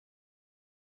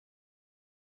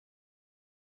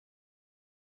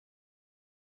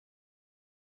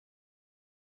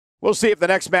We'll see if the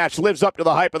next match lives up to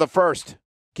the hype of the first.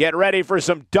 Get ready for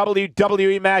some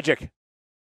WWE magic.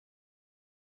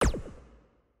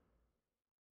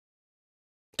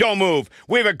 Don't move.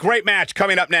 We have a great match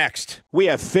coming up next. We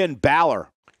have Finn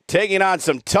Balor taking on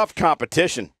some tough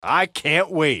competition. I can't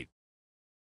wait.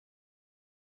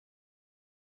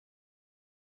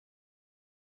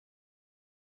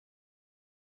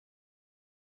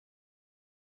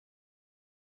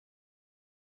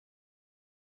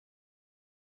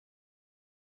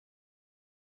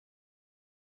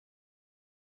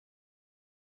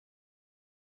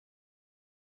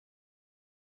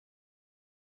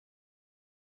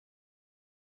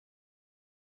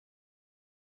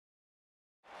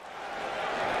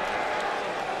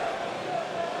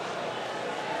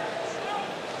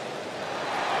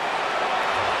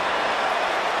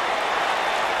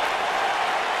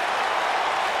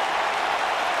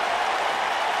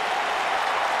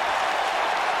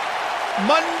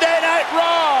 Monday Night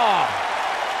Raw.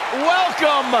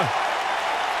 Welcome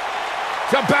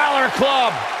to Balor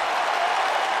Club.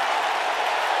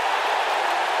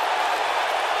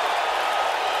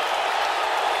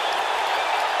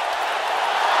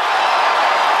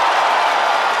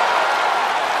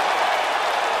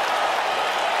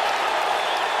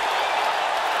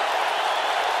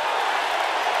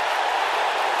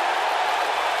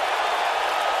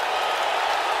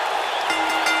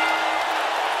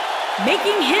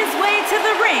 Making his way to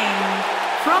the ring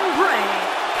from Bray,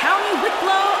 County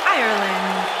Wicklow,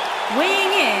 Ireland,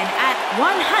 weighing in at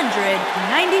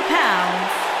 190 pounds,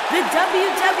 the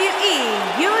WWE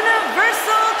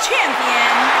Universal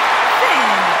Champion,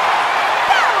 Finn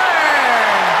Balor!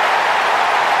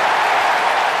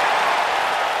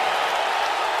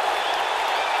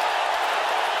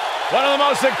 One of the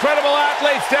most incredible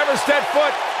athletes to ever step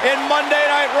foot in Monday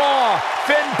Night Raw,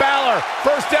 Finn Balor,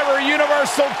 first ever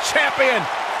Universal Champion.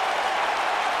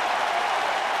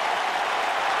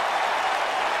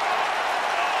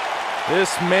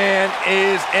 This man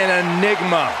is an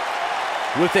enigma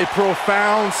with a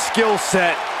profound skill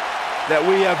set that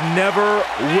we have never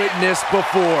witnessed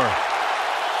before.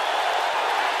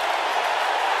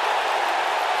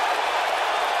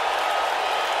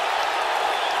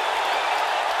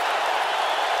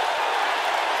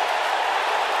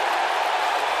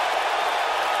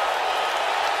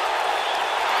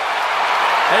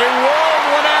 A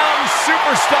world-renowned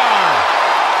superstar.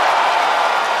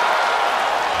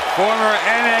 Former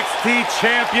NXT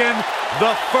champion,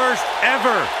 the first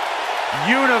ever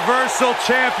Universal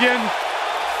Champion,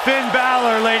 Finn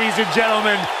Balor, ladies and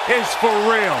gentlemen, is for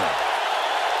real.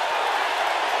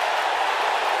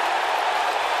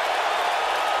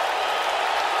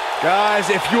 Guys,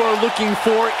 if you are looking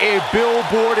for a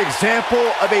billboard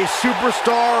example of a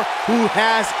superstar who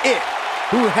has it,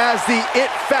 who has the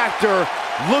it factor,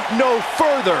 look no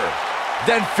further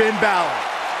than Finn Balor.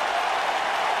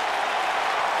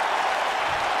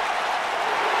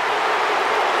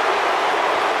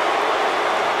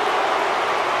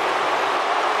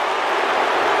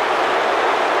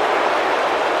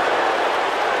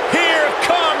 Here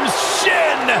comes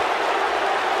Shin.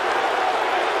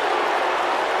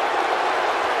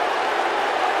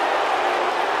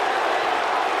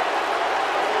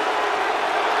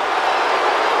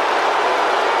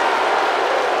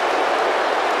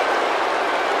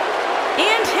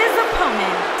 And his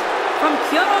opponent, from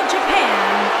Kyoto, Japan,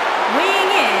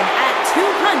 weighing in at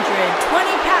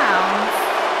 220 pounds,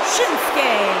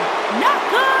 Shinsuke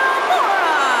Nakamura!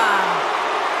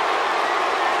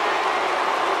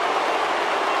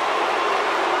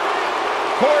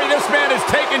 Corey, this man has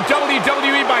taken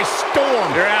WWE by storm.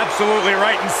 You're absolutely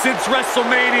right, and since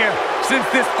WrestleMania, since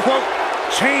this, quote,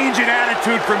 change in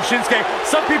attitude from Shinsuke,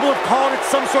 some people have called it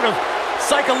some sort of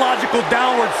psychological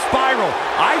downward spiral.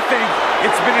 I think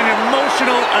it's been an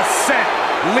emotional ascent,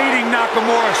 leading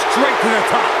Nakamura straight to the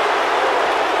top.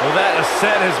 Well, that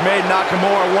ascent has made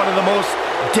Nakamura one of the most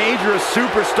dangerous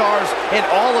superstars in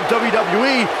all of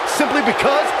WWE, simply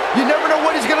because you never know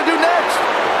what he's going to do next.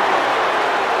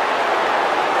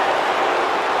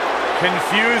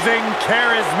 Confusing,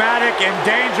 charismatic, and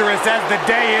dangerous as the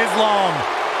day is long.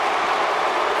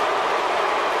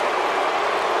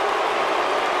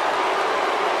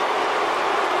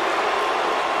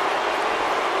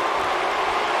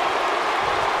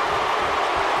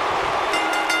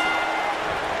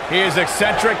 He is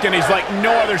eccentric, and he's like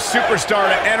no other superstar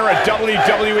to enter a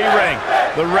WWE ring.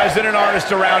 The resident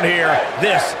artist around here,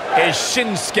 this is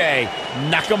Shinsuke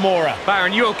Nakamura.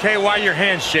 Byron, you okay? Why are your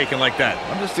hands shaking like that?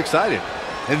 I'm just excited.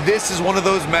 And this is one of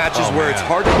those matches where it's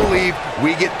hard to believe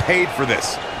we get paid for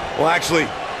this. Well, actually,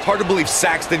 it's hard to believe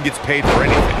Saxton gets paid for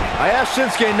anything. I asked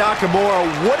Shinsuke Nakamura,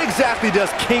 what exactly does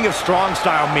King of Strong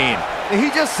Style mean? And he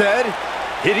just said,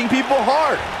 hitting people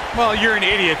hard. Well, you're an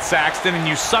idiot, Saxton, and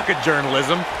you suck at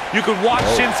journalism. You could watch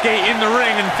Shinsuke in the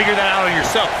ring and figure that out on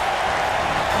yourself.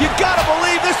 You gotta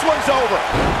believe this one's over.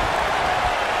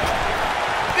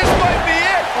 This might be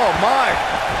it. Oh, my.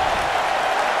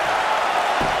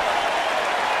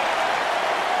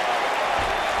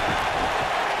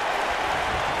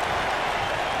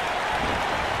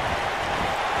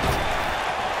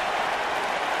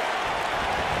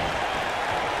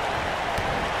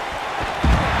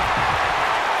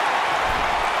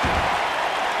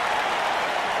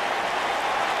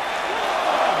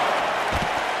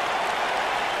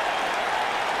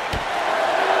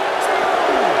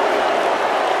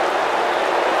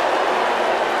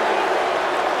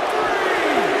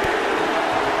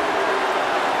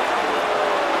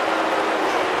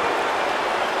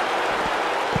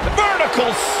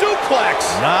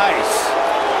 Suplex. Nice.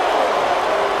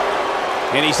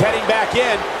 And he's heading back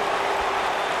in.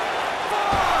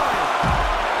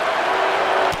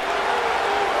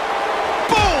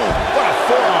 Boom! What a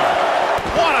forearm.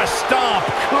 What a stomp.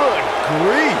 Good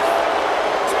grief.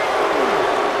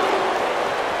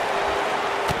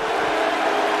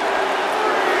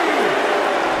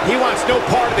 He wants no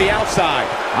part of the outside.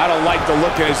 I don't like the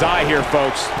look in his eye here,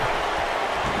 folks.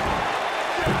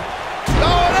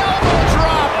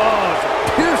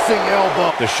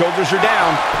 Elbow. The shoulders are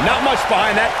down. Not much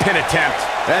behind that pin attempt.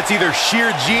 That's either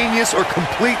sheer genius or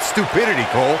complete stupidity,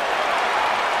 Cole.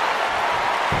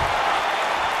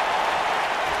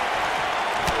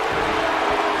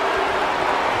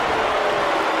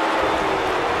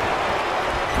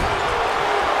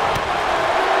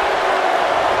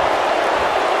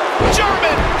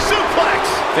 German suplex.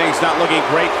 Things not looking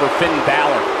great for Finn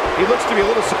Balor. He looks to be a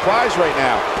little surprised right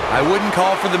now. I wouldn't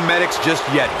call for the medics just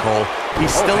yet, Cole. He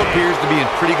still appears to be in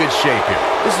pretty good shape here.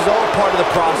 This is all part of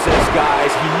the process, guys.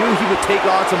 He knew he would take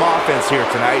on some offense here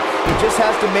tonight. He just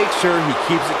has to make sure he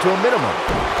keeps it to a minimum.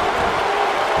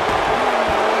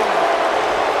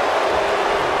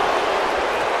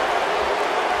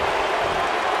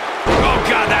 Oh,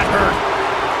 God, that hurt.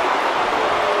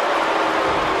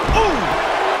 Ooh!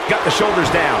 Got the shoulders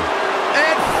down.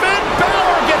 And Finn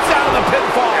Balor gets out of the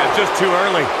pinfall. Yeah, just too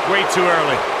early. Way too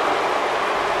early.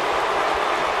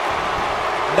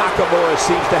 Nakamura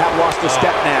seems to have lost a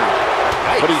step now.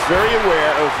 Nice. But he's very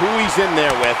aware of who he's in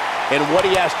there with and what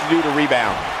he has to do to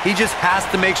rebound. He just has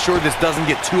to make sure this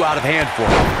doesn't get too out of hand for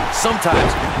him.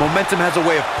 Sometimes, momentum has a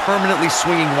way of permanently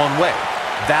swinging one way.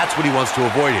 That's what he wants to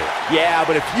avoid here. Yeah,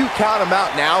 but if you count him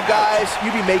out now, guys,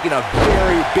 you'd be making a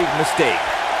very big mistake.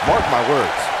 Mark my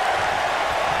words.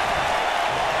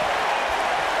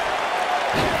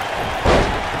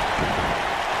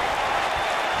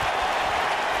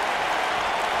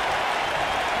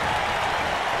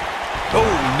 Oh,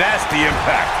 nasty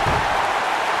impact.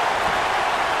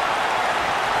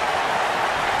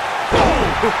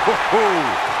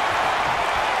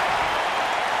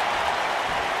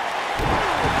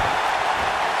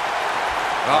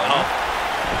 Uh-oh.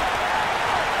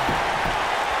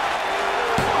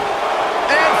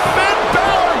 And Finn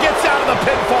Balor gets out of the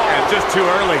pinfall. Yeah, just too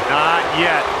early. Not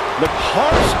yet. The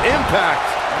harsh impact.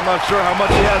 I'm not sure how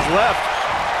much he has left.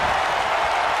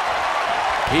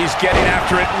 He's getting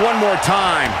after it one more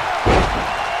time.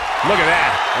 Look at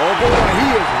that. Oh, boy,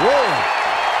 he is rolling.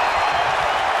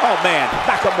 Oh, man.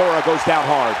 Nakamura goes down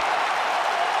hard.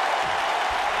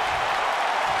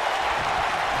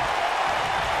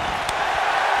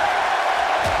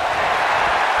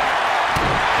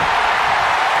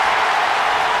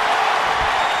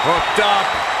 Hooked up.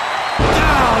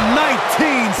 Down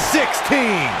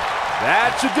 19-16.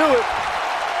 That should do it.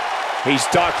 He's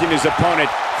stalking his opponent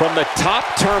from the top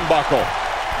turnbuckle.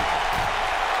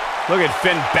 Look at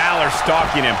Finn Balor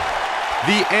stalking him.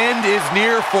 The end is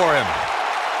near for him.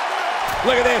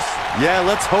 Look at this. Yeah,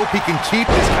 let's hope he can keep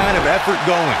this kind of effort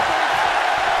going.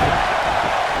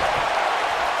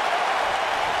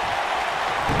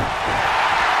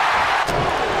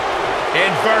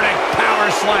 Inverting power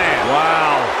slam.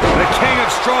 Wow. The King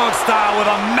of Strong Style with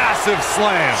a massive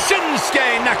slam.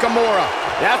 Shinsuke Nakamura.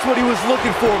 That's what he was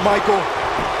looking for, Michael.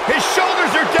 His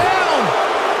shoulders are down.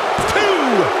 2.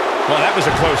 Well, that was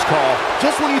a close call.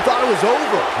 Just when you thought it was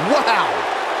over. Wow.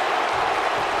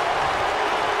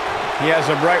 He has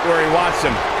him right where he wants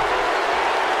him.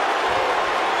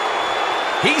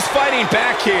 He's fighting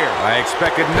back here. I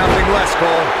expected nothing less, Cole.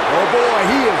 Oh, boy,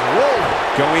 he is rolling.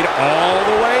 Going all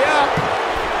the way up.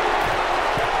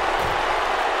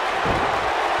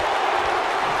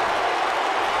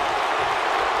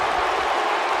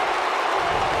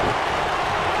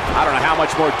 I don't know how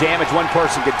much more damage one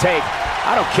person can take.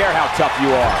 I don't care how tough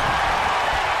you are.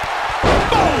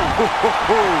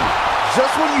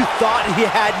 Just when you thought he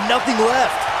had nothing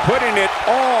left. Putting it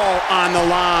all on the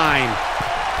line.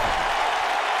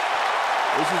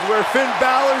 This is where Finn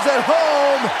Balor's at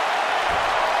home.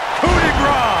 Coup de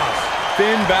grace.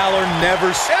 Finn Balor never...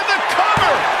 And the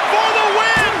cover for the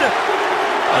win!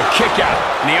 A kick out,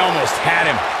 and he almost had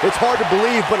him. It's hard to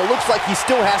believe, but it looks like he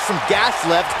still has some gas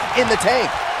left in the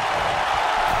tank.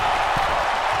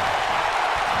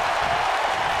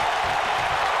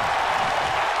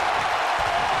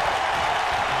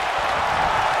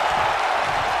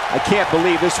 I can't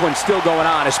believe this one's still going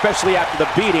on, especially after the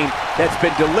beating that's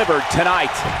been delivered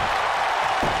tonight.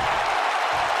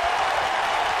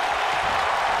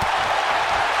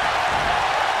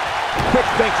 Quick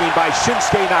thinking by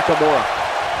Shinsuke Nakamura.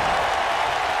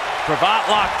 Cravat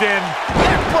locked in.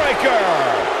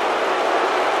 Neckbreaker!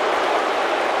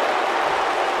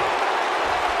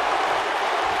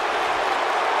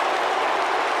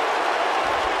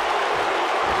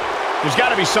 There's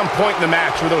got to be some point in the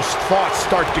match where those thoughts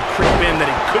start to creep in that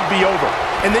it could be over.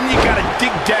 And then you got to dig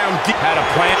down deep. Had a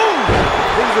plan.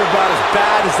 Things are about as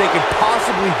bad as they could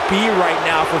possibly be right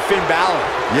now for Finn Balor.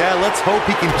 Yeah, let's hope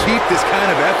he can keep this kind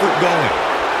of effort going.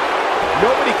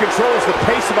 Nobody controls the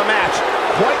pace of a match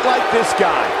quite like this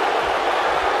guy.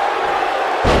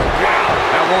 Wow,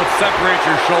 that won't separate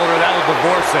your shoulder. That'll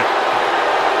divorce it.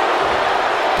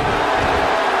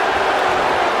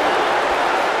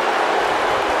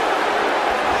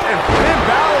 And Finn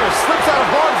Balor slips out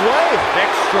of harm's way.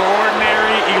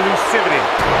 Extraordinary elusivity.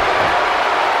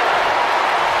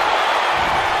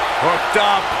 Hooked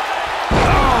up.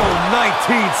 Oh,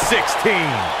 1916.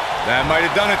 That might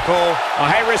have done it, Cole.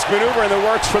 A high-risk maneuver in the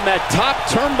works from that top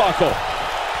turnbuckle.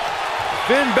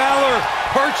 Finn Balor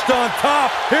perched on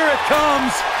top. Here it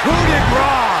comes. Coup de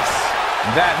grace.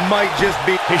 That might just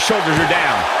be... His shoulders are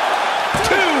down.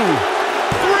 2,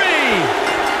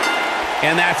 3.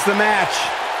 And that's the match.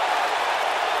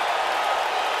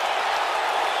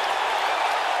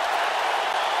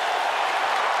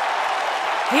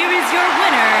 Here is your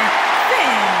winner,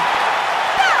 Finn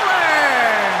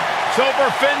Balor! So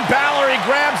for Finn Balor, he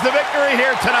grabs the victory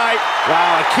here tonight.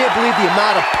 Wow, I can't believe the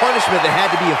amount of punishment that had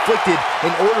to be inflicted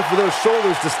in order for those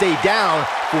shoulders to stay down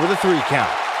for the 3 count.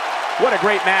 What a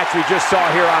great match we just saw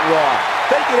here on Raw.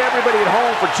 Thank you to everybody at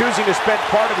home for choosing to spend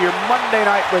part of your Monday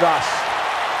night with us.